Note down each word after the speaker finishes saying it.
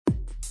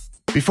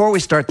Before we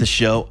start the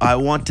show, I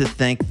want to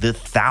thank the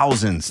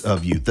thousands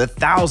of you,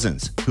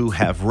 who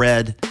have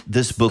read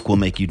This Book Will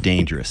Make You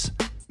Dangerous.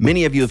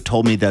 Many of you have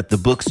told me that the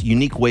book's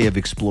unique way of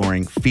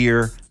exploring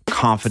fear,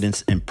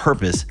 confidence, and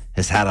purpose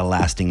has had a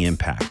lasting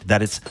impact,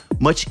 that it's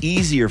much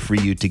easier for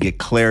you to get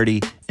clarity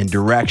and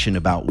direction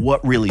about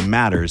what really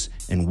matters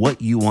and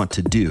what you want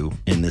to do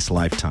in this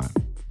lifetime.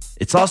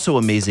 It's also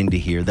amazing to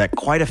hear that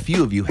quite a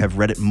few of you have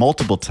read it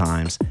multiple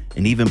times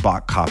and even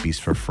bought copies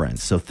for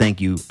friends, so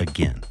thank you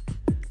again.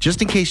 Just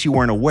in case you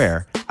weren't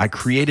aware, I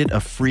created a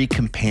free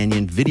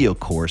companion video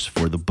course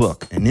for the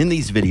book. And in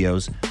these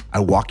videos, I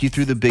walk you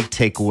through the big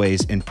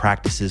takeaways and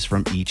practices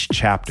from each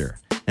chapter.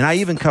 And I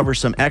even cover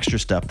some extra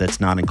stuff that's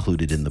not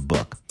included in the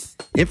book.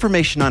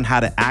 Information on how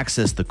to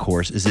access the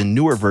course is in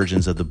newer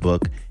versions of the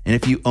book. And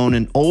if you own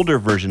an older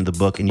version of the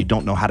book and you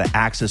don't know how to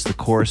access the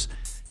course,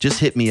 just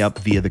hit me up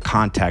via the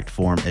contact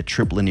form at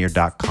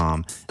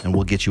triplinear.com and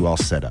we'll get you all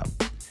set up.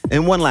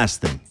 And one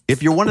last thing,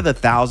 if you're one of the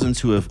thousands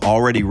who have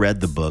already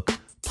read the book,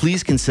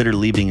 please consider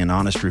leaving an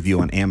honest review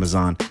on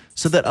Amazon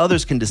so that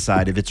others can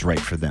decide if it's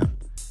right for them.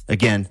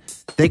 Again,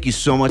 thank you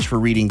so much for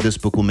reading This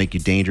Book Will Make You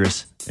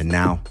Dangerous. And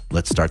now,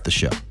 let's start the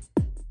show.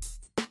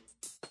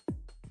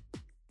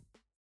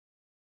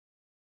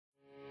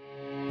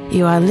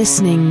 You are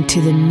listening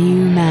to the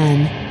new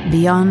man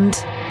beyond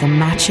the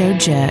macho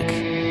jerk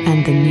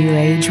and the new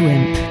age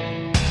wimp.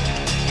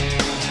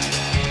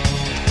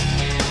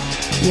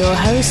 Your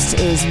host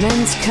is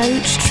men's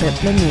coach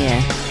Trip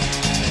Lanier.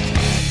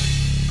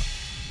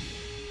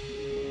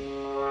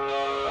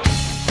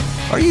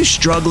 Are you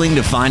struggling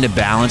to find a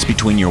balance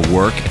between your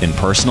work and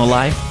personal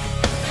life?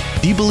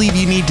 Do you believe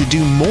you need to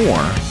do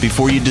more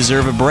before you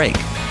deserve a break?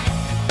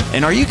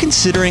 And are you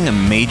considering a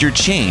major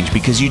change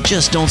because you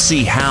just don't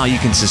see how you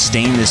can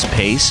sustain this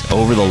pace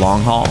over the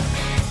long haul?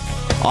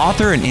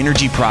 Author and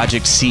Energy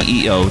Project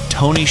CEO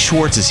Tony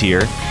Schwartz is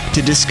here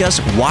to discuss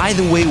why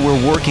the way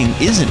we're working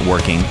isn't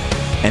working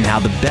and how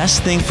the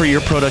best thing for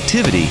your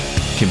productivity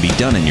can be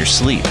done in your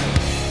sleep.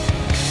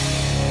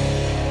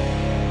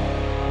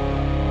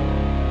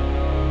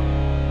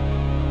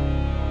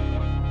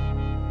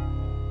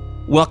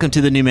 Welcome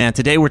to The New Man.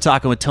 Today we're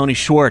talking with Tony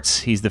Schwartz.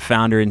 He's the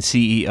founder and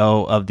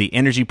CEO of the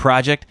Energy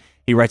Project.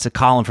 He writes a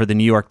column for the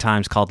New York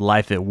Times called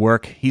Life at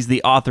Work. He's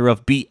the author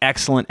of Be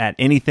Excellent at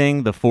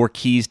Anything, the 4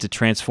 keys to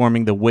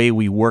transforming the way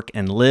we work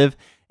and live.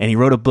 And he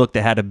wrote a book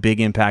that had a big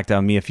impact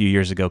on me a few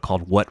years ago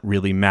called What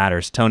Really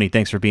Matters. Tony,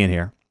 thanks for being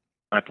here.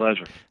 My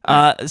pleasure.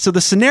 So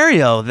the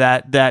scenario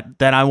that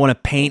I want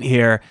to paint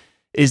here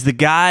is the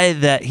guy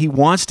that he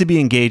wants to be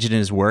engaged in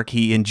his work.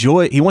 He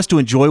wants to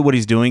enjoy what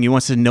he's doing. He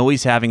wants to know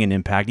he's having an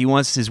impact. He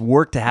wants his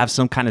work to have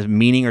some kind of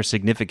meaning or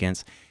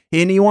significance.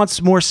 And he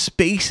wants more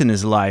space in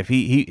his life.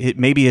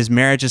 Maybe his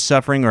marriage is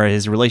suffering or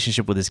his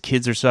relationship with his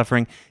kids are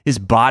suffering. His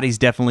body's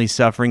definitely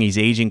suffering. He's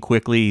aging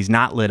quickly. He's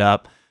not lit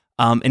up.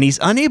 And he's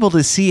unable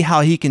to see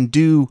how he can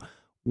do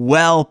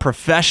well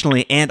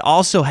professionally and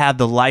also have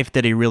the life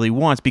that he really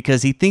wants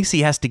because he thinks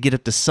he has to get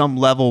up to some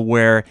level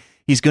where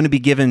he's going to be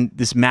given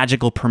this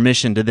magical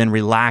permission to then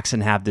relax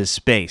and have this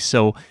space.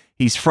 So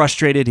he's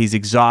frustrated, he's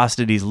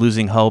exhausted, he's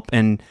losing hope.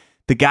 And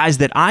the guys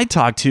that I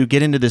talk to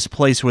get into this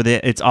place where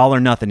it's all or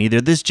nothing. Either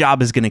this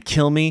job is going to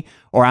kill me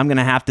or I'm going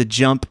to have to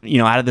jump,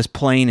 out of this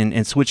plane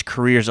and switch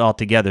careers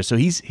altogether. So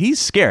he's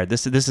scared.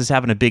 This is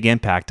having a big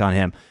impact on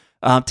him.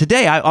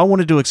 Today, I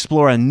wanted to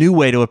explore a new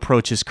way to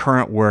approach his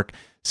current work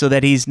so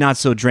that he's not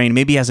so drained.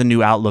 Maybe he has a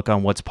new outlook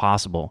on what's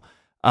possible.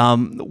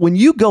 When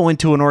you go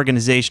into an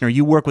organization or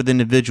you work with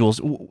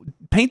individuals,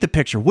 paint the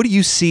picture. What do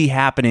you see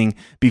happening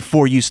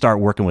before you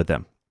start working with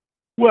them?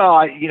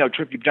 Well,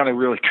 Trip, you've done a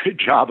really good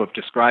job of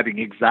describing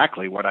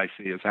exactly what I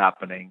see is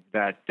happening.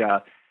 That,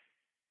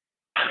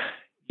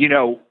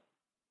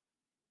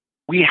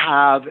 we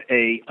have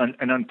an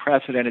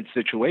unprecedented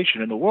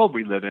situation in the world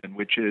we live in,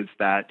 which is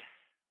that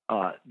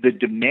the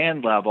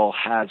demand level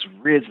has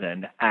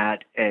risen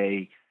at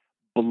a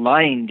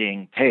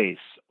blinding pace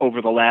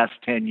over the last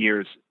 10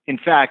 years. In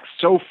fact,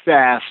 so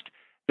fast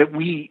that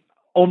we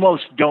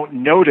almost don't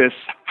notice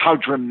how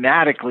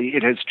dramatically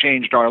it has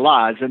changed our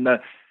lives. And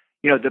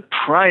the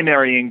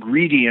primary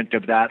ingredient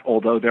of that,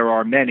 although there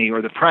are many,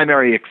 or the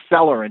primary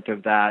accelerant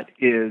of that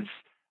is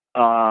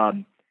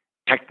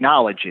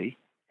technology.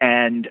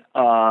 And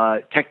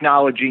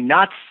technology,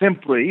 not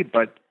simply,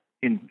 but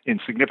in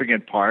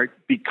significant part,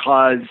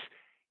 because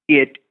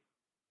it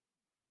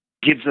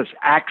gives us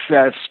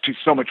access to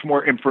so much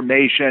more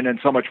information and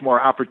so much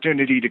more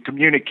opportunity to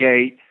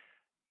communicate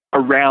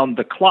around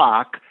the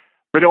clock,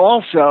 but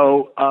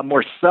also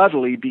more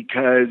subtly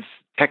because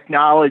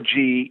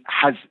technology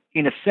has,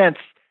 in a sense,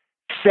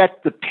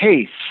 set the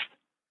pace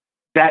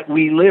that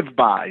we live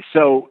by.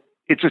 So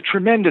it's a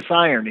tremendous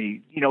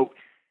irony.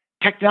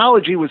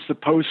 Technology was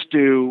supposed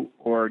to,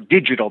 or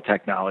digital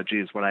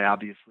technology is what I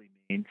obviously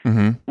mean,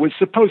 was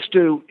supposed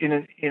to, in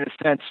a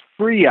sense,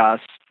 free us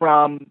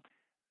from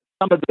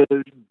some of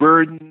the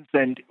burdens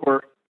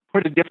or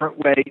put a different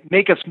way,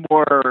 make us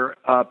more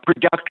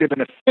productive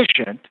and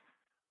efficient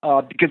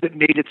because it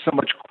made it so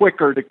much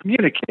quicker to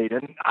communicate.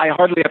 And I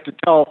hardly have to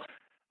tell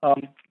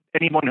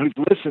anyone who's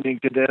listening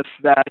to this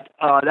that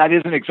that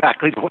isn't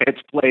exactly the way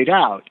it's played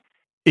out.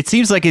 It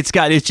seems like it's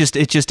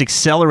just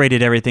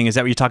accelerated everything. Is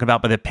that what you're talking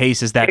about by the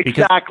pace? Is that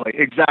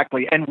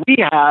exactly? And we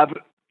have,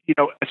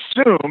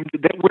 assumed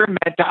that we're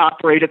meant to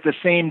operate at the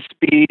same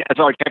speed as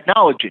our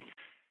technology.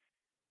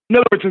 In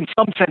other words, in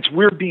some sense,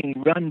 we're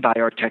being run by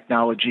our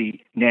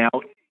technology now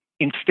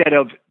instead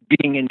of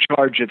being in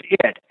charge of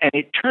it. And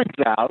it turns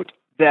out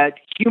that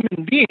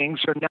human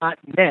beings are not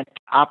meant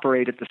to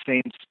operate at the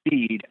same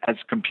speed as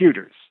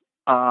computers.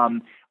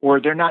 Or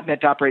they're not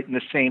meant to operate in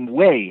the same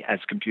way as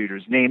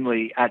computers,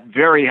 namely at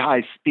very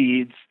high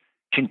speeds,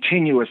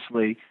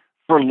 continuously,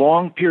 for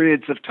long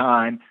periods of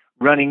time,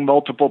 running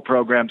multiple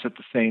programs at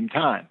the same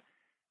time.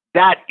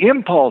 That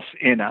impulse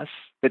in us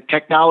that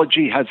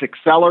technology has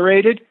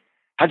accelerated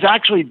has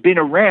actually been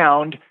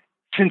around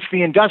since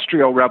the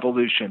Industrial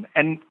Revolution.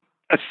 And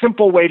a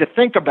simple way to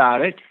think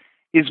about it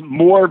is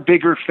more,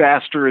 bigger,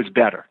 faster is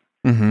better.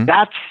 Mm-hmm.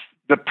 That's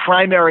the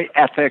primary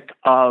ethic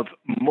of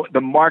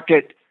the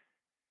market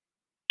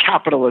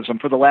capitalism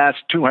for the last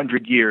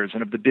 200 years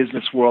and of the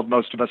business world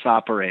most of us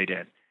operate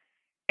in.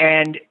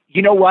 And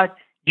you know what?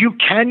 You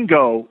can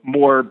go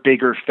more,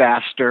 bigger,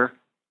 faster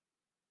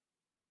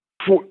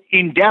for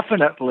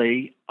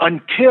indefinitely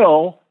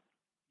until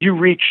you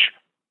reach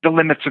the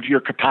limits of your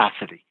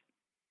capacity.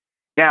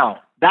 Now,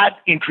 that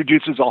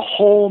introduces a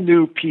whole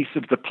new piece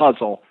of the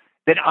puzzle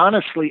that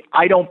honestly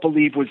I don't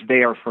believe was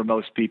there for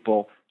most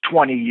people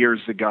 20 years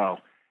ago.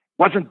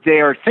 Wasn't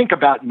there. Think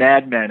about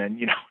Mad Men and,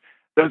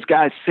 those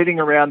guys sitting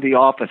around the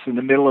office in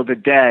the middle of the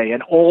day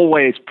and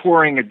always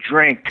pouring a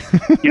drink,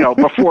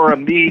 before a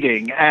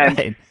meeting and,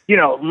 right.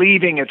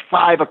 Leaving at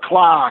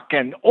 5:00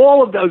 and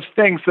all of those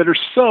things that are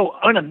so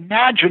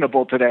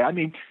unimaginable today. I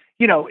mean,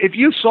 if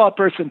you saw a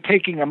person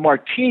taking a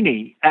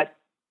martini at,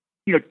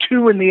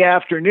 2 in the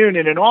afternoon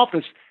in an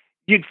office,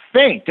 you'd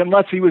faint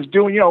unless he was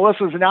doing, unless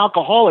it was an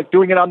alcoholic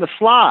doing it on the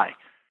sly.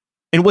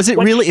 And was it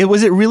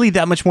really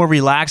that much more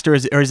relaxed, or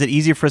is it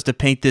easier for us to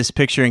paint this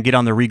picture and get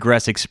on the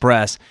Regress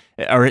Express?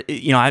 Or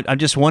I'm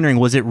just wondering,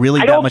 was it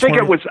really that much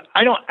more?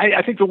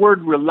 I think the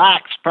word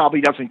relaxed probably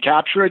doesn't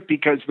capture it,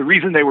 because the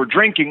reason they were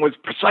drinking was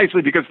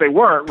precisely because they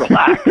weren't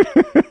relaxed.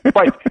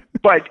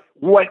 but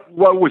what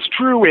was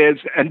true is,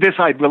 and this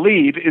I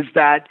believe, is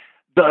that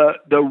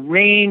the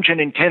range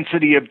and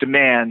intensity of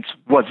demands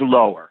was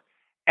lower.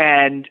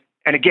 And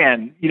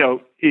again,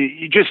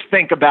 you just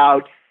think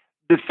about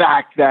the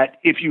fact that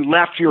if you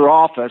left your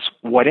office,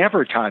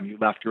 whatever time you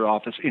left your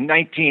office,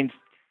 not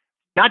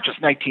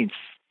just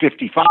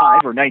 1955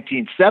 or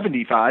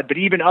 1975, but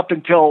even up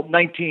until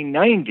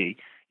 1990,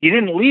 you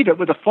didn't leave it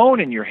with a phone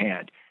in your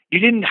hand. You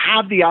didn't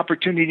have the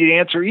opportunity to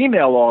answer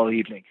email all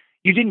evening.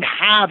 You didn't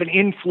have an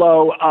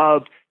inflow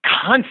of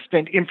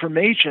constant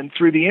information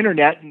through the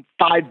internet and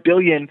 5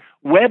 billion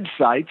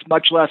websites,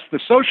 much less the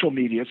social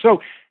media.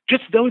 So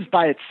just those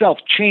by itself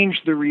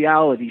changed the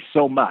reality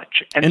so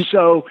much. And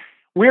so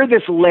where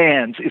this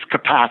lands is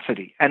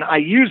capacity. And I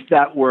used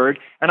that word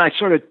and I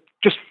sort of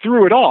just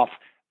threw it off,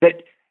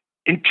 that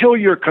until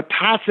your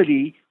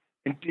capacity,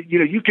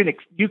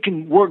 you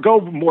can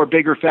go more,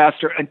 bigger,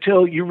 faster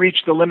until you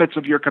reach the limits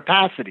of your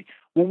capacity.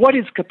 Well, what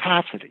is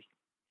capacity?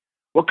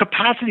 Well,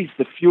 capacity is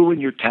the fuel in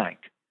your tank.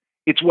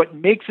 It's what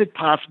makes it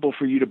possible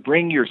for you to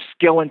bring your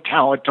skill and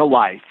talent to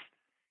life.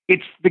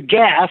 It's the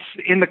gas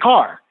in the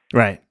car.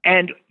 Right.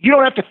 And you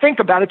don't have to think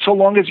about it so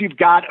long as you've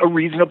got a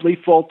reasonably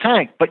full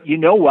tank. But you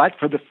know what?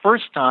 For the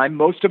first time,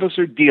 most of us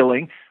are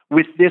dealing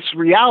with this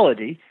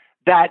reality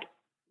that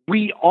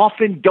we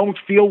often don't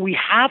feel we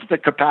have the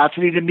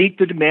capacity to meet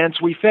the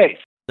demands we face.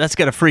 That's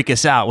got to freak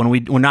us out when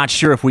we're not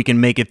sure if we can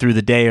make it through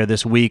the day or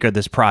this week or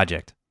this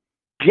project.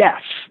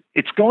 Yes,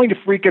 it's going to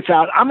freak us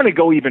out. I'm going to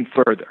go even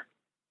further.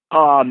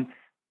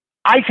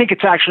 I think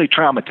it's actually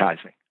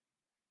traumatizing.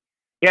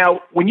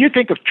 When you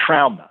think of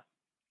trauma,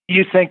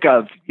 you think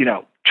of,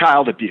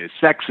 child abuse,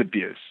 sex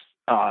abuse,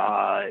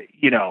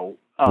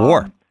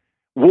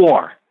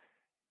 war.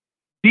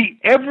 The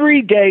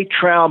everyday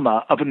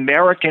trauma of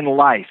American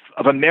life,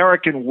 of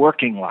American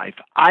working life,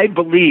 I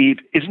believe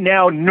is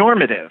now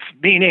normative,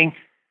 meaning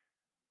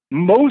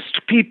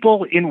most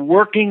people in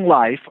working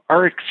life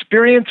are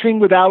experiencing,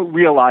 without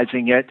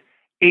realizing it,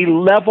 a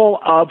level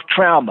of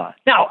trauma.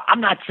 Now,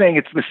 I'm not saying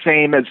it's the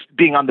same as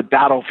being on the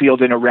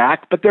battlefield in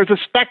Iraq, but there's a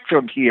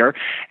spectrum here,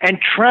 and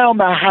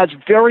trauma has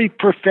very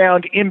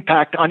profound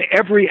impact on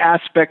every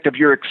aspect of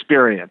your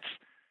experience.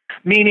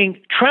 Meaning,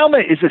 trauma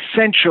is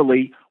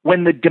essentially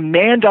when the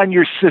demand on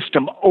your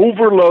system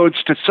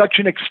overloads to such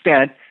an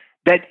extent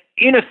that,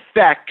 in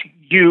effect,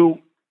 you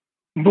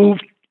move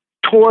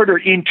toward or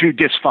into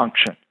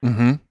dysfunction.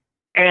 Mm-hmm.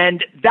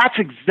 And that's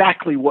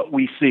exactly what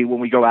we see when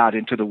we go out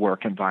into the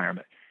work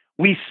environment.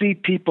 We see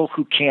people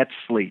who can't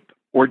sleep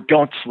or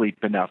don't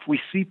sleep enough. We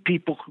see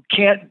people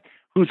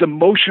whose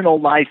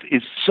emotional life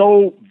is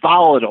so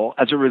volatile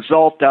as a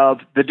result of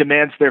the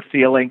demands they're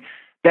feeling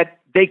that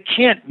they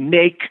can't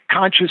make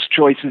conscious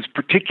choices,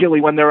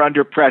 particularly when they're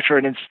under pressure,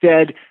 and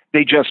instead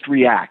they just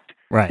react.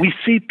 Right. We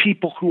see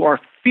people who are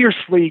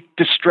fiercely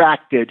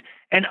distracted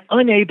and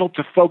unable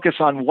to focus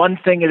on one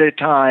thing at a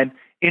time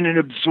in an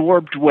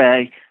absorbed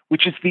way,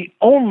 which is the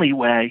only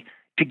way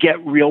to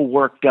get real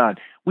work done.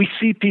 We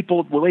see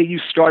people, the way you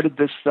started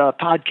this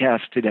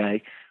podcast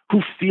today,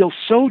 who feel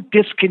so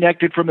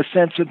disconnected from a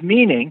sense of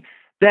meaning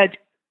that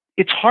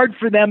it's hard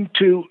for them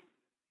to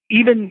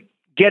even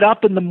get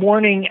up in the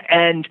morning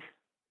and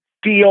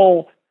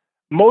feel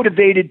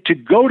motivated to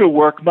go to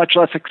work, much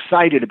less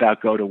excited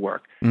about go to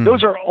work.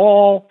 Those are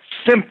all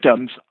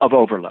symptoms of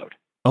overload.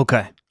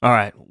 Okay. All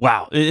right.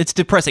 Wow. It's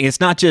depressing. It's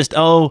not just,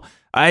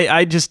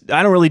 I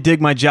don't really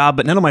dig my job,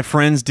 but none of my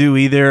friends do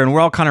either. And we're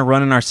all kind of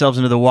running ourselves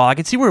into the wall. I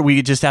can see where we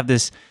could just have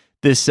this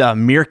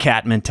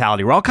meerkat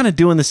mentality. We're all kind of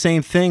doing the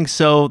same thing.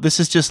 So this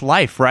is just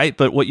life, right?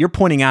 But what you're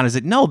pointing out is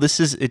that no,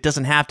 it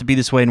doesn't have to be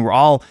this way. And we're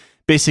all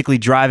basically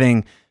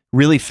driving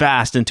really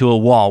fast into a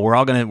wall. We're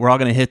all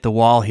gonna hit the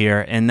wall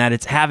here, and that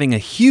it's having a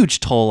huge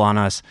toll on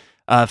us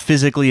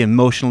physically,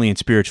 emotionally, and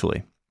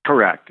spiritually.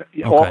 Correct.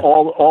 Okay.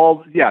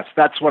 All yes,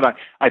 that's what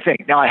I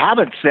think. Now, I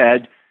haven't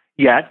said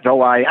yet,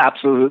 though I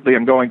absolutely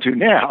am going to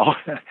now,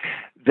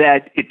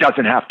 that it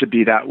doesn't have to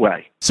be that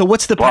way. So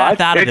what's the path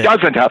out of it? It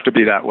doesn't have to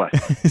be that way.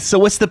 So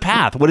what's the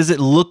path? What does it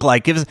look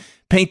like?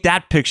 Paint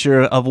that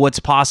picture of what's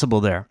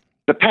possible there.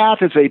 The path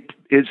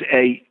is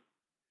a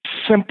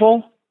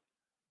simple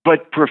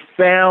but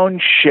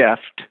profound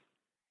shift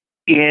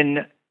in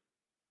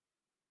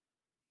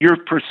your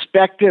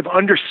perspective,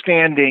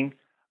 understanding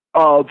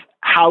of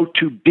how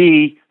to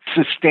be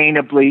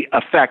sustainably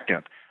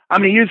effective. I'm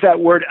going to use that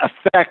word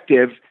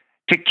effective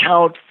to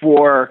count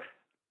for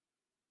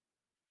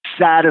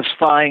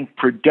satisfying,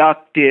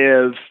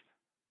 productive,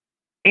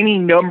 any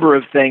number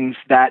of things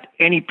that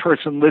any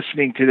person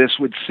listening to this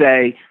would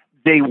say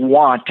they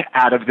want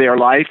out of their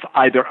life,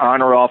 either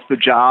on or off the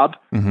job.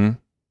 Mm-hmm.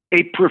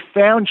 A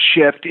profound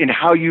shift in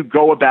how you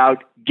go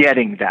about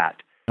getting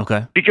that.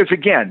 Okay. Because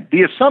again,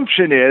 the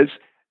assumption is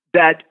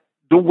that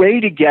the way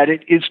to get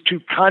it is to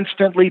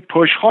constantly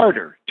push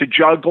harder, to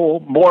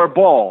juggle more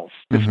balls,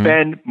 to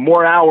spend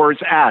more hours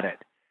at it.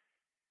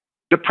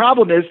 The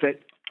problem is that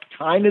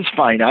time is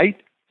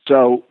finite,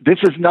 so this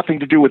has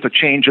nothing to do with a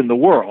change in the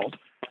world.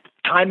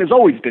 Time has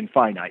always been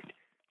finite.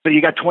 So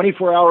you got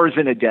 24 hours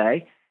in a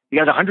day, you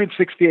got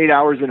 168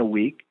 hours in a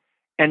week,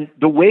 and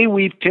the way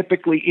we've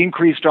typically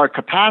increased our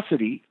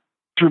capacity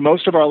through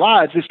most of our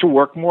lives is to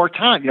work more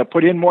time,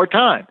 put in more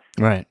time.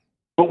 Right.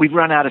 But we've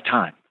run out of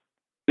time.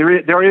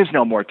 There is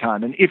no more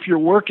time. And if you're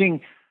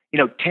working,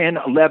 10,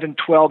 11,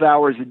 12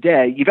 hours a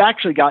day, you've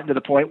actually gotten to the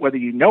point, whether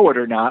you know it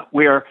or not,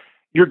 where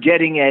you're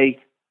getting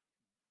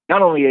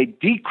not only a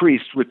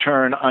decreased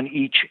return on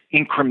each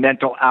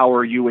incremental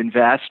hour you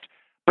invest,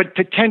 but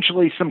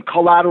potentially some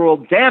collateral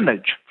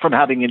damage from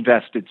having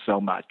invested so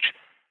much.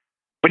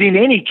 But in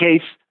any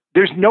case,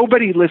 there's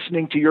nobody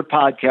listening to your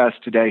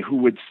podcast today who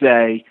would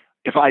say,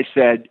 if I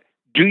said,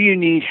 do you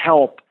need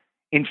help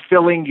in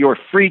filling your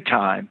free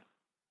time?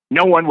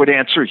 No one would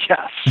answer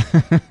yes,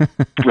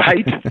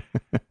 right?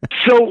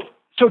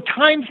 So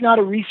time's not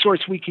a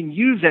resource we can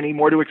use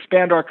anymore to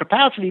expand our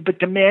capacity, but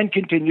demand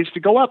continues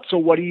to go up. So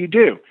what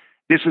do?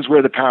 This is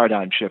where the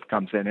paradigm shift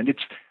comes in. And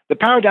the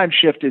paradigm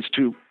shift is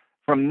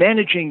from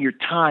managing your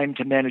time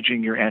to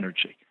managing your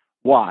energy.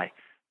 Why?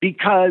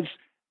 Because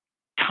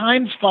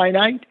time's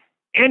finite.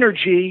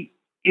 Energy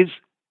is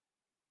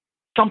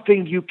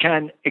something you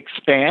can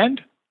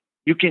expand.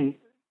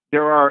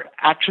 There are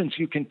actions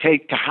you can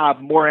take to have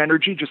more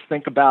energy. Just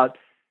think about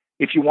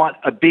if you want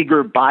a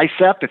bigger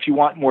bicep, if you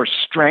want more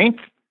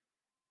strength,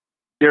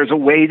 there's a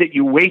way that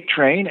you weight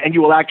train and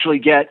you will actually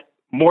get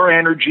more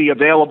energy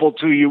available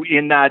to you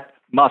in that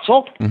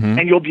muscle,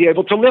 and you'll be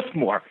able to lift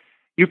more.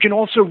 You can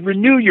also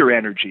renew your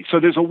energy. So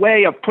there's a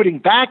way of putting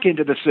back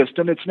into the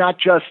system. It's not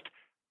just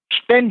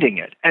spending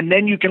it. And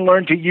then you can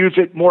learn to use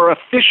it more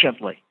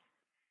efficiently.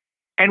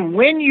 And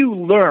when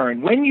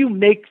you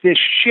make this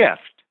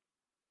shift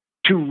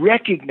to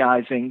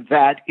recognizing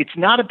that it's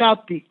not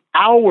about the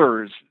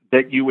hours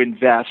that you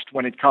invest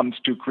when it comes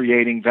to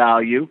creating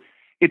value,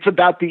 it's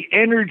about the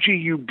energy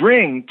you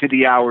bring to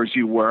the hours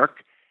you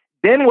work,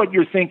 then what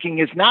you're thinking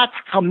is not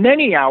how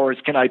many hours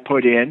can I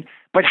put in,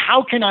 but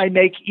how can I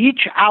make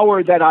each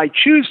hour that I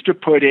choose to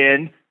put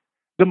in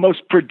the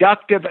most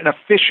productive and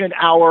efficient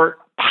hour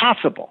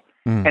possible.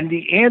 And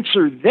the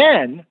answer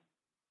then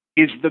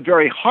is the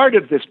very heart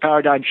of this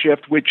paradigm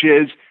shift, which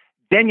is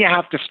then you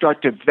have to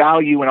start to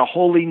value in a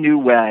wholly new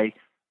way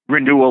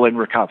renewal and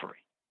recovery.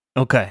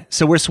 Okay.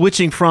 So we're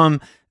switching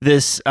from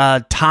this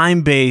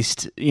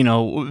time-based,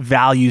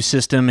 value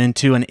system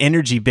into an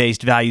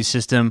energy-based value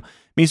system.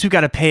 Means we've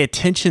got to pay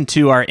attention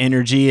to our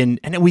energy, and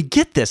we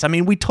get this. I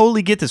mean, we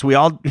totally get this.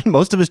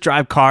 Most of us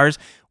drive cars.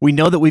 We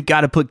know that we've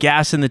got to put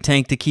gas in the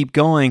tank to keep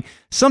going.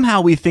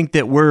 Somehow we think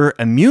that we're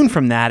immune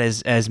from that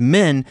as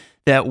men,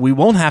 that we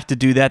won't have to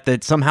do that,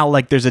 that somehow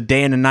like there's a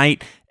day and a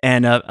night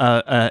and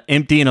a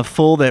empty and a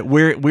full, that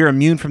we're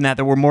immune from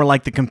that we're more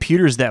like the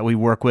computers that we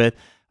work with.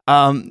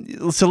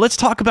 So let's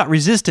talk about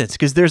resistance,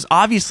 because there's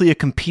obviously a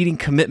competing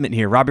commitment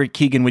here. Robert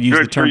Keegan would use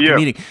the term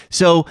competing.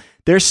 So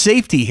there's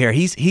safety here.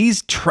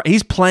 He's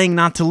playing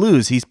not to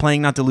lose. He's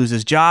playing not to lose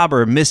his job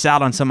or miss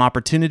out on some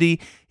opportunity.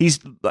 He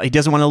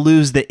doesn't want to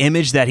lose the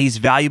image that he's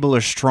valuable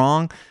or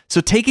strong.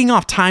 So taking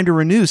off time to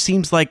renew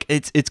seems like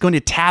it's going to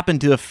tap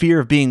into a fear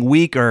of being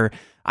weak, or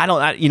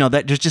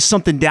that there's just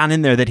something down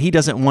in there that he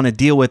doesn't want to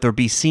deal with or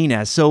be seen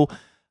as. So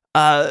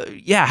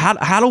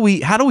how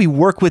do we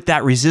work with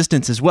that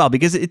resistance as well?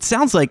 Because it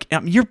sounds like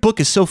your book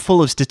is so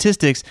full of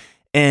statistics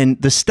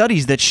and the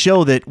studies that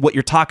show that what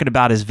you're talking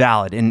about is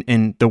valid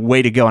and the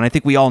way to go. And I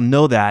think we all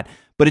know that,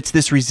 but it's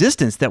this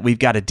resistance that we've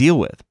got to deal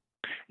with.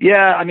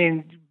 Yeah, I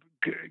mean,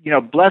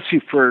 bless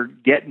you for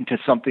getting to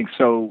something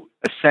so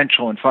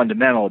essential and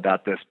fundamental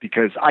about this,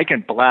 because I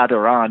can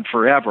blather on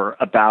forever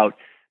about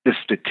the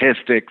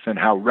statistics and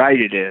how right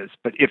it is.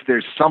 But if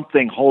there's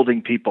something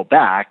holding people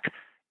back,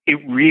 it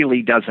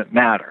really doesn't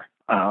matter,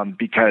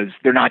 because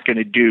they're not going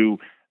to do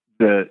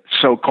the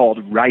so-called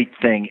right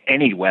thing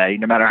anyway,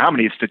 no matter how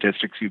many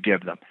statistics you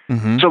give them.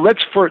 Mm-hmm. So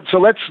let's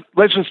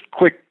just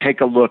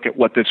take a look at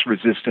what this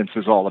resistance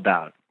is all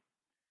about.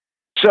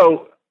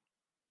 So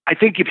I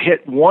think you've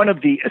hit one of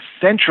the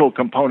essential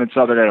components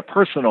of it at a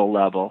personal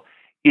level,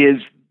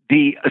 is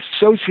the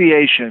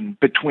association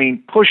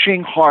between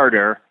pushing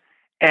harder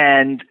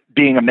and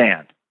being a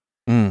man,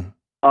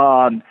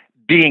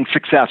 being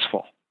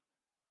successful,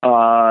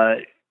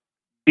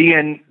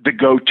 being the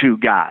go-to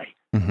guy.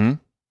 Mm-hmm.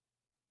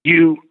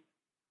 You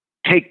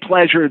take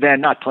pleasure,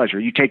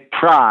 you take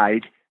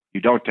pride.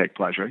 You don't take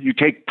pleasure. You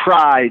take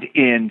pride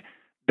in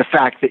the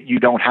fact that you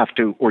don't have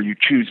to, or you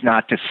choose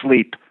not to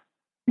sleep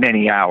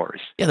many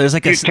hours. Yeah, there's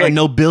like a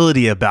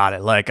nobility about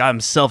it. Like, I'm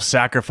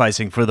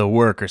self-sacrificing for the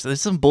work, or so. There's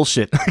some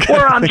bullshit.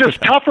 Or I'm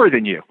just tougher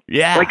than you.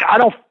 Yeah. Like, I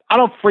don't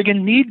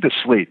friggin' need to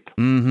sleep.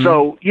 Mm-hmm.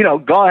 So,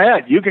 go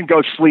ahead. You can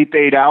go sleep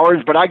 8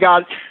 hours, but I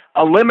got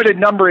a limited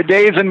number of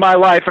days in my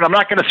life, and I'm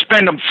not going to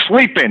spend them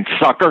sleeping,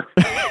 sucker.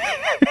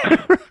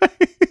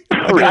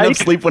 Right? I'll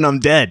sleep when I'm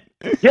dead.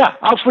 Yeah,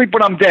 I'll sleep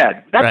when I'm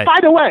dead. That's right. By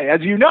the way,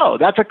 as you know,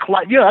 that's a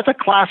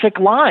classic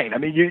line. I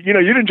mean, you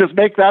didn't just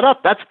make that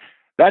up. That's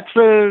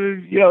a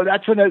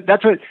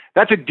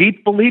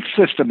deep belief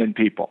system in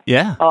people.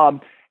 Yeah.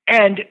 So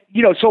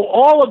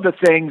all of the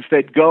things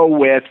that go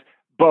with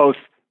both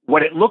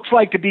what it looks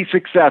like to be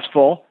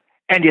successful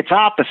and its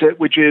opposite,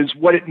 which is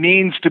what it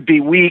means to be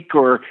weak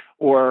or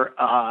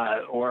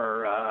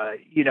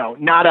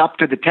not up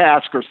to the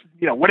task, or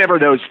whatever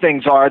those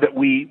things are that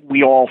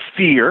we all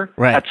fear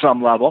at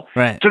some level.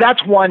 Right. So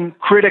that's one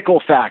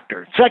critical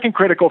factor. Second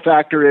critical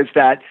factor is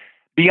that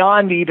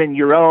beyond even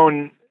your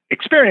own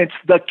experience,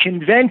 the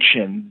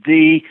convention,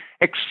 the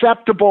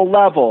acceptable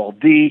level,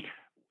 the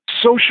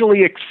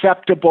socially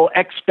acceptable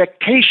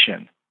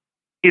expectation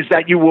is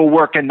that you will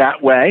work in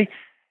that way,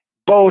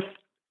 both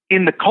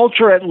in the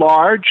culture at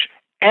large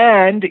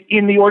and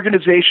in the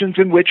organizations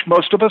in which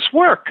most of us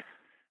work.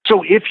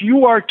 So if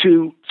you are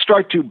to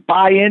start to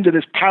buy into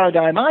this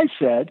paradigm I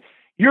said,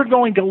 you're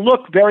going to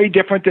look very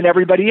different than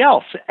everybody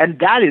else. And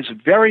that is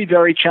very,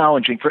 very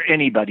challenging for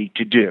anybody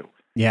to do.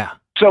 Yeah.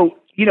 So,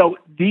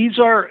 these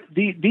are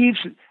these,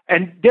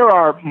 and there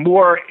are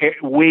more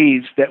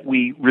ways that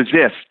we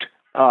resist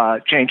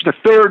change. The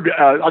third,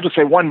 I'll just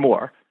say one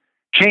more.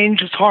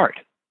 Change is hard.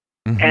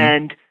 Mm-hmm.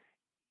 And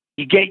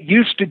you get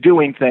used to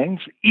doing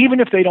things, even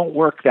if they don't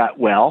work that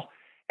well.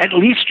 At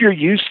least you're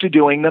used to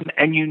doing them,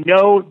 and you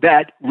know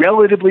that,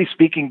 relatively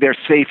speaking, they're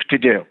safe to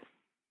do.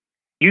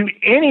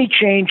 Any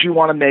change you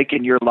want to make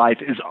in your life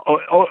is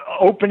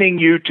opening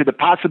you to the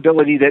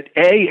possibility that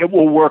A, it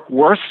will work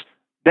worse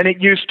than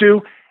it used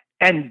to,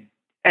 and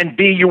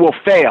B, you will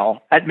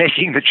fail at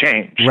making the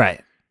change.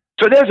 Right.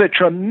 So there's a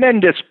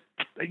tremendous,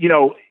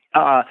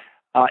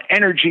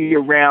 energy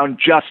around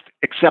just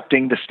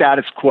accepting the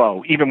status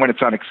quo, even when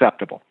it's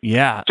unacceptable.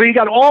 Yeah. So you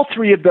got all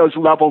three of those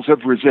levels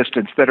of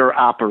resistance that are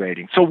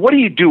operating. So what do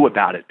you do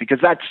about it? Because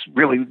that's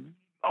really,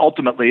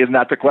 ultimately, isn't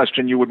that the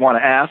question you would want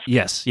to ask?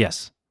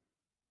 Yes.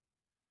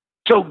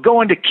 So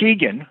going to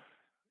Keegan,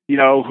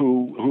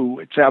 who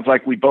it sounds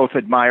like we both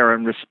admire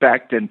and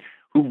respect, and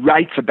who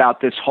writes about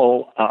this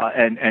whole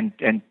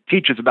and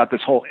teaches about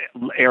this whole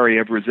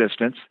area of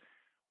resistance,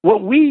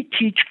 what we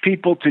teach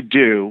people to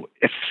do,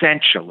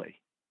 essentially,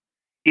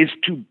 is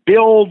to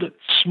build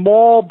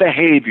small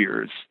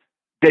behaviors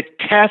that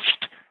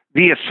test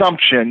the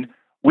assumption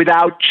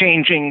without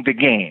changing the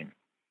game,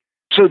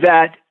 so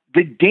that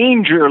the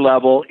danger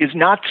level is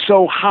not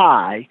so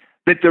high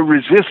that the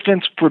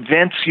resistance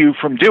prevents you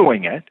from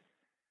doing it,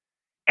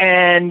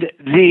 and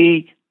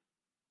the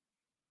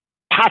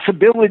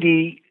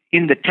possibility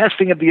in the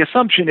testing of the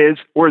assumption is,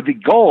 or the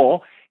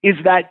goal, is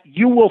that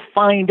you will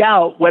find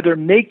out whether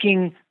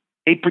making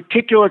a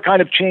particular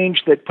kind of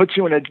change that puts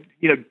you in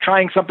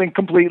trying something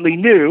completely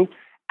new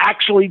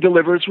actually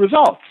delivers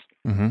results.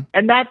 Mm-hmm.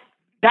 And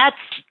that's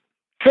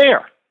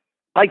fair.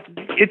 Like,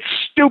 it's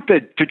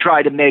stupid to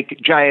try to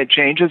make giant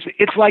changes.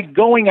 It's like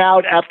going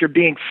out after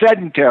being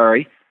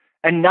sedentary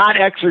and not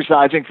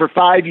exercising for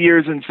 5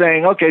 years and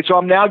saying, okay, so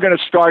I'm now going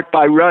to start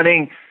by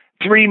running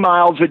 3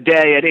 miles a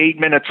day at 8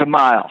 minutes a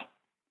mile.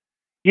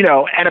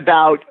 And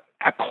about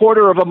a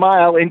quarter of a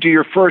mile into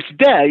your first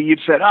day, you've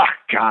said, "Oh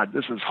God,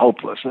 this is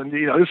hopeless, and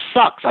this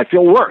sucks. I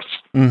feel worse."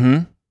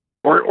 Mm-hmm.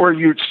 Or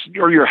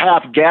you're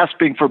half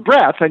gasping for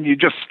breath, and you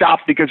just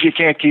stop because you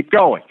can't keep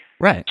going.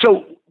 Right.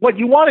 So what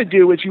you want to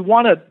do is you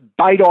want to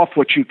bite off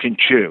what you can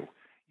chew.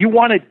 You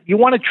want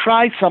to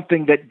try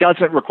something that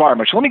doesn't require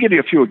much. Let me give you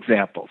a few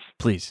examples.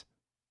 Please.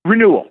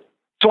 Renewal.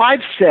 So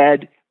I've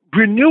said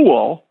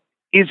renewal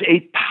is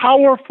a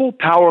powerful,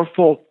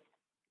 powerful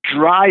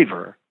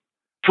driver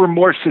for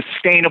more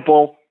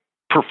sustainable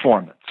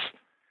performance.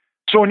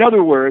 So in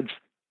other words,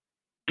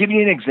 give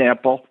you an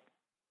example.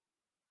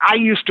 I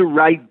used to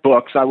write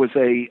books. I was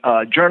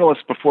a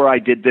journalist before I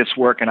did this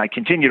work, and I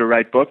continue to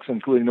write books,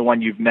 including the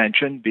one you've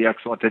mentioned, Be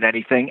Excellent at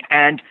Anything.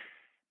 And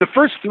the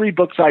first 3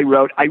 books I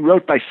wrote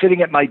by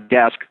sitting at my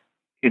desk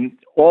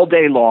all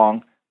day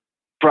long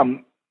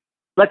from,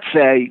 let's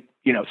say,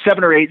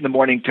 7 or 8 in the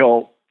morning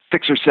till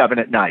 6 or 7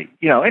 at night,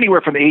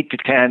 anywhere from 8 to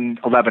 10,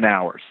 11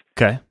 hours.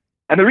 Okay.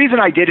 And the reason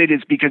I did it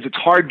is because it's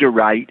hard to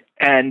write.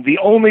 And the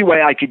only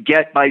way I could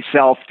get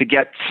myself to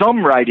get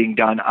some writing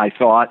done, I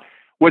thought,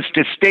 was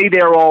to stay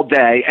there all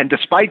day. And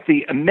despite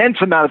the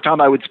immense amount of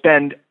time I would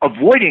spend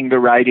avoiding the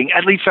writing,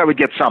 at least I would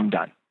get some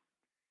done.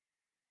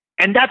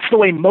 And that's the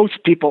way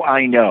most people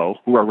I know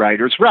who are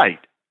writers write,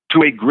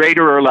 to a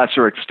greater or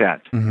lesser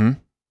extent. Mm-hmm.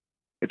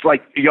 It's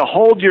like you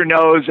hold your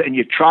nose and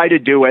you try to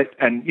do it,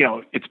 and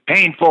it's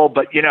painful,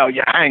 but you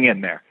hang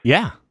in there.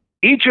 Yeah.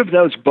 Each of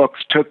those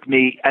books took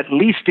me at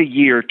least a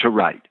year to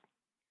write.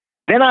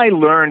 Then I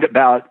learned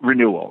about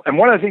renewal. And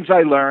one of the things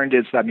I learned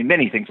is,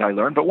 many things I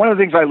learned, but one of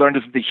the things I learned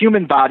is that the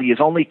human body is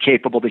only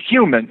capable, a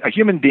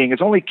human being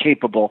is only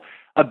capable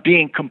of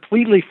being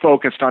completely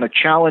focused on a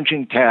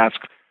challenging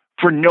task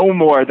for no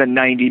more than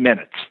 90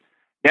 minutes.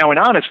 Now, in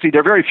honesty,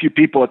 there are very few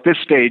people at this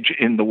stage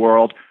in the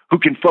world who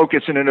can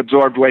focus in an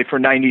absorbed way for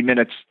 90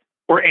 minutes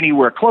or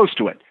anywhere close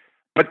to it.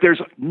 But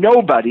there's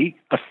nobody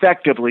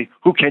effectively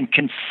who can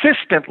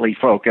consistently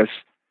focus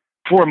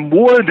for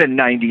more than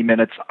 90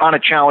 minutes on a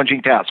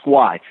challenging task.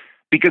 Why?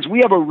 Because we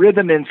have a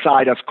rhythm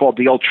inside us called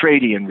the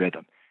ultradian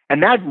rhythm.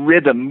 And that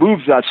rhythm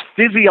moves us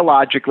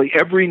physiologically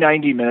every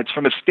 90 minutes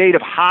from a state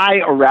of high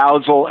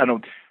arousal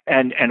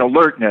and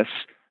alertness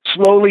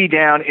slowly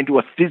down into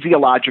a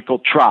physiological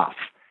trough,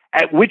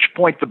 at which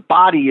point the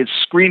body is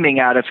screaming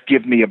at us,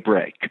 "Give me a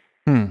break."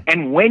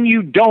 And when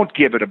you don't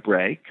give it a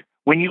break,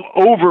 when you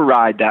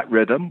override that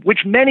rhythm,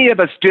 which many of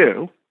us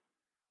do,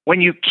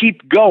 when you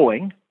keep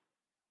going,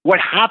 what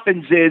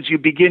happens is you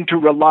begin to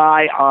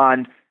rely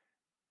on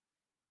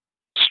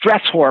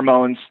stress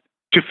hormones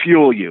to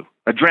fuel you: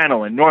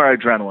 adrenaline,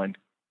 noradrenaline,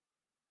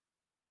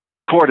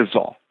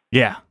 cortisol.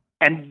 Yeah.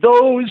 And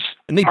those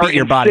they beat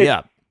your body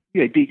up.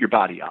 They beat your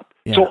body up.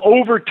 Yeah. So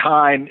over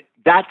time,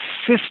 that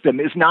system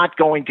is not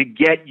going to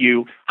get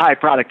you high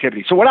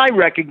productivity. So what I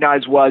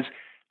recognized was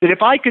that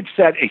if I could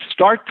set a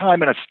start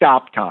time and a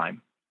stop time,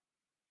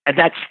 and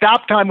that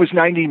stop time was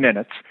 90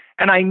 minutes,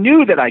 and I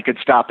knew that I could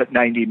stop at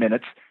 90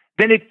 minutes,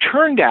 then it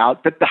turned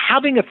out that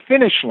having a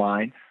finish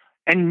line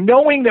and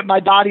knowing that my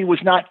body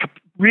was not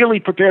really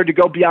prepared to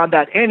go beyond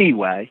that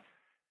anyway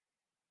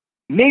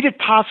made it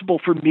possible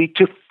for me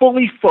to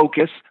fully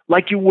focus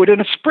like you would in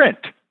a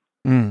sprint.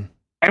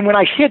 And when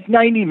I hit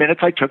 90 minutes,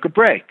 I took a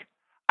break.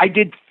 I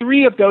did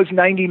 3 of those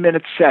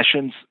 90-minute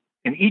sessions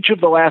in each of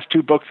the last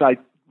 2 books I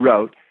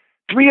wrote.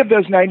 3 of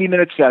those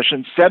 90-minute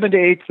sessions, 7 to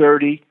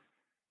 8:30,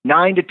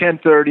 9 to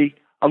 10:30,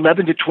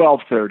 11 to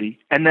 12:30,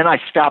 and then I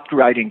stopped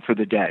writing for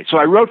the day. So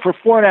I wrote for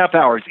 4.5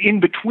 hours. In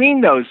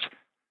between those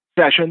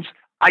sessions,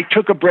 I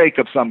took a break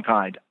of some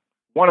kind.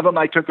 One of them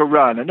I took a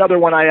run. Another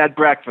one I had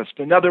breakfast.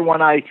 Another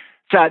one I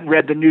sat and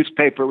read the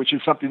newspaper, which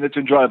is something that's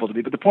enjoyable to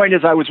me. But the point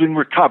is I was in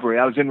recovery.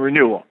 I was in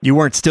renewal. You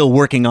weren't still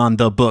working on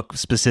the book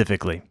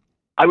specifically.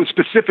 I was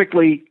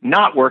specifically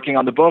not working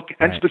on the book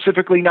and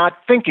specifically not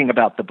thinking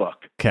about the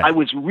book. Okay. I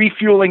was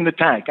refueling the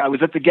tank. I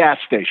was at the gas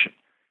station.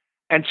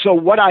 And so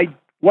what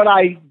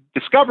I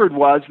discovered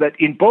was that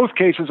in both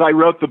cases I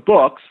wrote the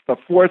books, the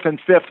 4th and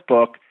 5th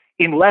book,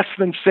 in less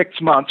than 6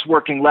 months,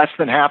 working less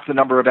than half the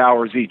number of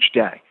hours each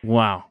day.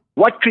 Wow.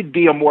 What could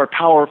be a more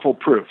powerful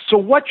proof? So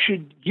what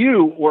should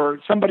you or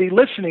somebody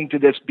listening to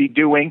this be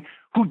doing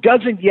who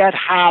doesn't yet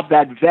have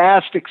that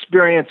vast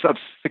experience of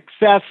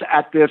success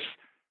at this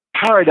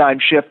paradigm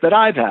shift that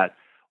I've had?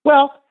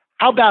 Well,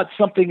 how about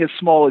something as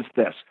small as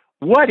this?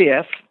 What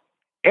if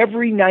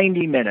every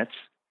 90 minutes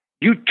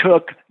you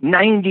took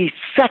 90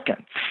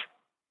 seconds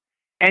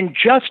and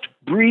just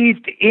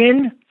breathed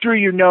in through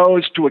your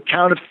nose to a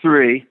count of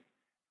 3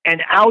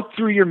 and out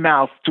through your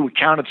mouth to a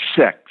count of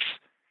 6?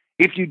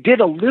 If you did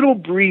a little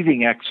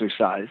breathing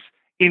exercise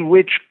in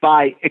which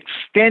by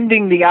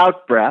extending the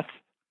out breath,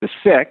 the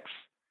 6,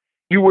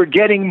 you were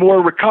getting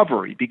more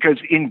recovery, because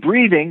in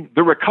breathing,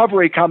 the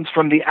recovery comes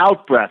from the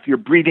out breath. You're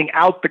breathing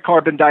out the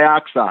carbon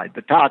dioxide,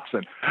 the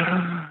toxin.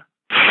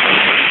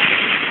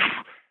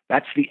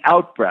 That's the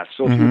out breath.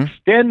 So if you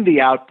extend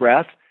the out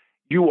breath,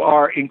 you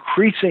are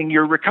increasing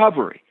your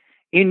recovery.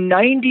 In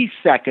 90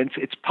 seconds,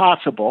 it's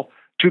possible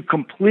to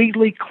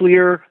completely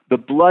clear the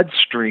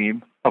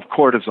bloodstream of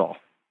cortisol.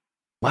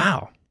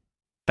 Wow.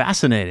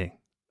 Fascinating.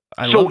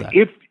 I so love that.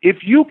 if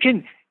you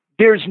can,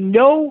 there's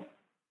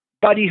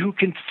nobody who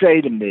can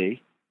say to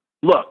me,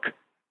 look,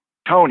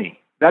 Tony,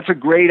 that's a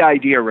great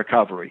idea,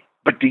 recovery.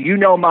 But do you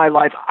know my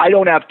life? I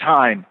don't have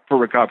time for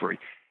recovery.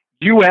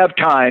 You have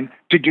time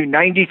to do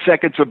 90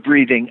 seconds of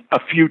breathing a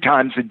few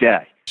times a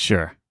day.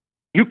 Sure.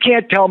 You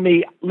can't tell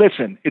me,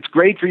 listen, it's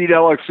great for you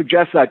to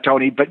suggest that,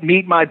 Tony, but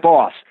meet my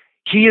boss.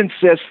 He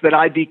insists that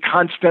I be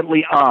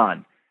constantly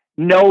on.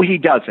 No, he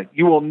doesn't.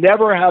 You will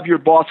never have your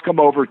boss come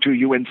over to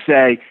you and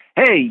say,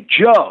 hey,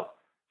 Joe,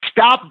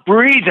 stop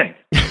breathing.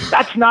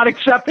 That's not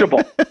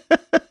acceptable.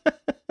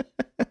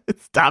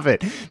 Stop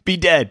it. Be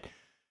dead.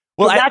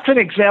 Well, that's an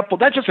example.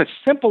 That's just a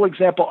simple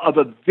example of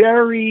a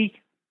very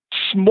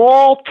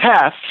small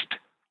test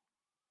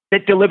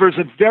that delivers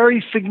a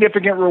very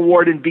significant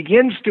reward and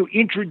begins to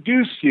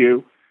introduce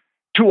you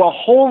to a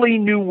wholly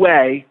new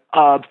way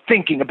of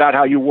thinking about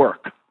how you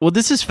work. Well,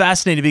 this is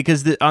fascinating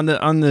because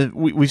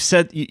we've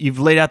said you've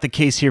laid out the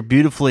case here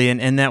beautifully,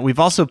 and that we've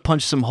also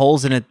punched some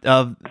holes in it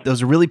of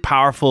those really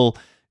powerful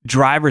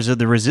drivers of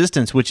the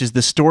resistance, which is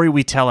the story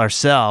we tell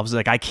ourselves.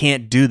 Like, I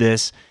can't do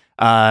this.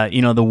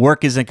 The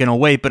work isn't going to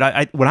wait.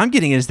 But what I'm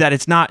getting is that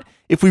it's not.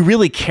 If we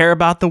really care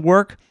about the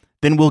work,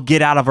 then we'll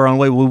get out of our own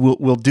way.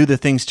 We'll do the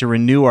things to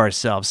renew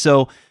ourselves.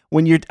 So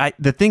when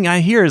the thing I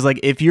hear is like,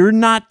 if you're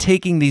not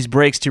taking these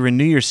breaks to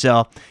renew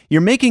yourself, you're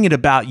making it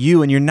about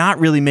you, and you're not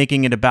really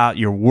making it about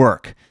your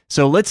work.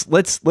 So let's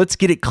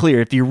get it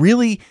clear. If you're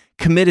really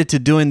committed to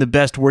doing the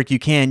best work you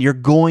can, you're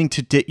going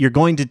to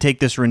take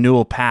this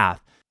renewal path.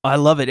 I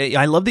love it.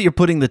 I love that you're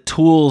putting the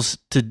tools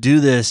to do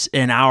this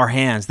in our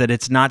hands, that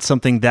it's not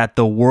something that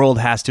the world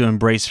has to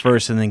embrace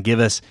first and then give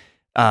us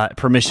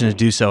permission to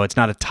do so. It's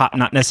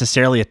not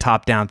necessarily a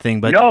top-down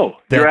thing, but no,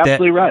 you're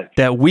absolutely right.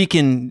 That we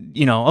can,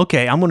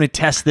 okay, I'm going to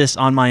test this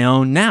on my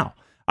own now.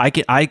 I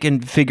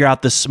can figure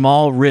out the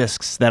small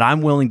risks that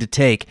I'm willing to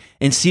take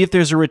and see if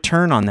there's a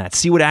return on that.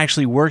 See what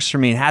actually works for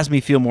me and has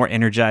me feel more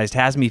energized,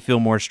 has me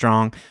feel more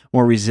strong,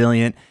 more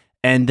resilient,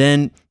 and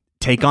then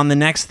take on the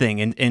next thing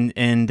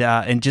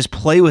and just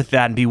play with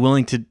that and be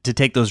willing to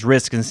take those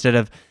risks instead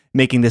of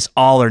making this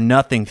all or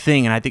nothing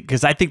thing. And I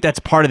think that's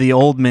part of the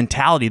old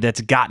mentality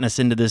that's gotten us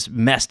into this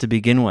mess to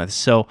begin with.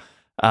 So,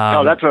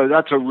 that's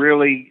a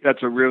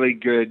really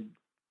good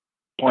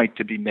point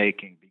to be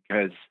making,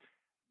 because,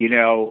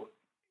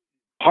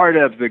 part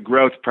of the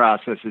growth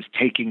process is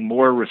taking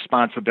more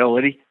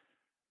responsibility,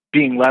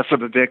 being less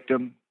of a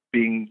victim,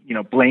 being,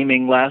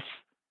 blaming less,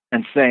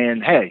 and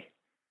saying, hey,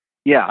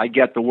 yeah, I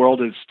get the world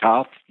is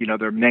tough.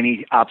 There are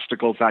many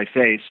obstacles I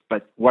face,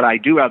 but what I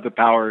do have the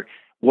power,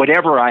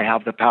 whatever I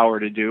have the power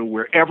to do,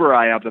 wherever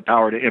I have the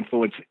power to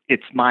influence,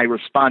 it's my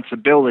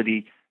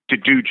responsibility to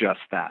do just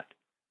that.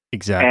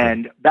 Exactly.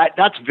 And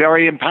that's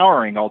very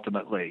empowering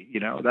ultimately.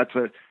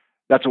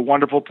 That's a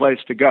wonderful place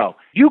to go.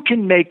 You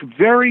can make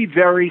very,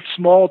 very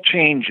small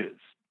changes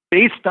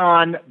based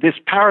on this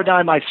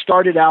paradigm I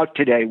started out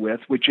today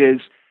with, which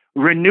is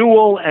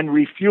renewal and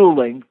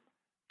refueling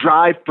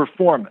drive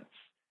performance.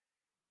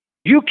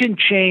 You can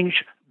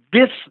change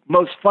this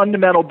most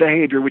fundamental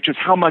behavior, which is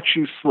how much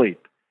you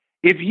sleep.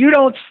 If you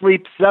don't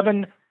sleep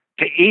 7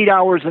 to 8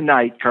 hours a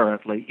night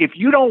currently, if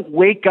you don't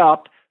wake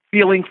up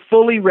feeling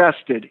fully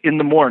rested in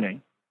the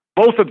morning,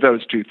 both of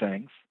those two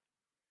things,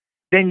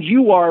 then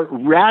you are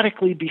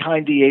radically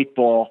behind the eight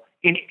ball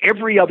in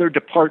every other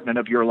department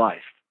of your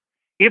life.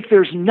 If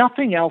there's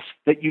nothing else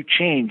that you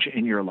change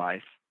in your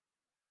life,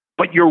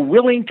 but you're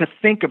willing to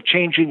think of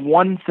changing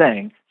one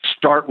thing,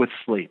 start with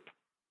sleep,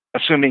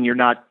 assuming you're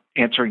not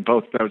answering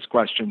both those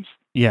questions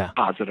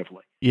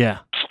positively. Yeah.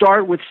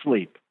 Start with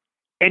sleep.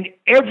 And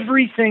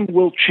everything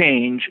will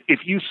change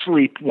if you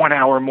sleep 1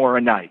 hour more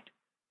a night.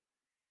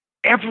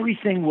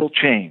 Everything will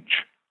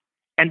change.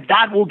 And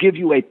that will give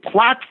you a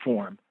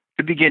platform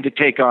to begin to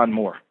take on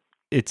more.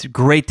 It's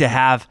great to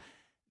have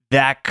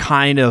that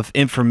kind of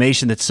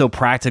information that's so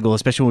practical,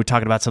 especially when we're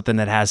talking about something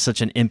that has such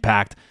an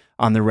impact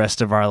on the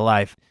rest of our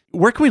life.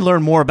 Where can we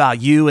learn more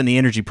about you and the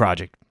Energy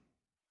Project?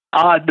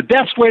 The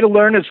best way to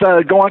learn is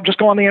go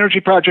on the Energy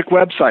Project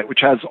website,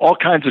 which has all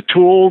kinds of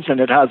tools,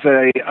 and it has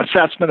a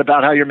assessment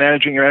about how you're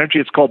managing your energy.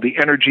 It's called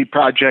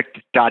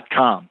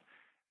theenergyproject.com,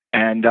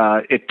 and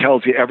it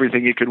tells you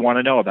everything you could want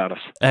to know about us.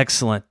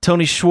 Excellent.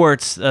 Tony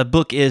Schwartz,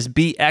 book is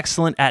Be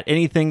Excellent at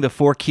Anything, the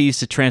 4 Keys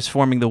to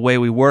Transforming the Way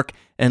We Work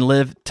and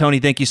Live. Tony,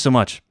 thank you so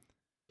much.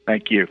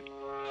 Thank you.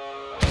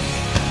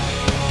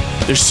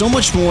 There's so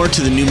much more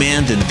to The New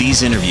Man than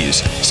these interviews,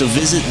 so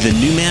visit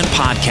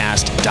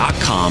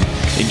thenewmanpodcast.com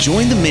and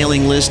join the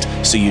mailing list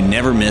so you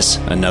never miss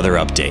another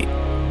update.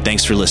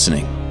 Thanks for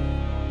listening.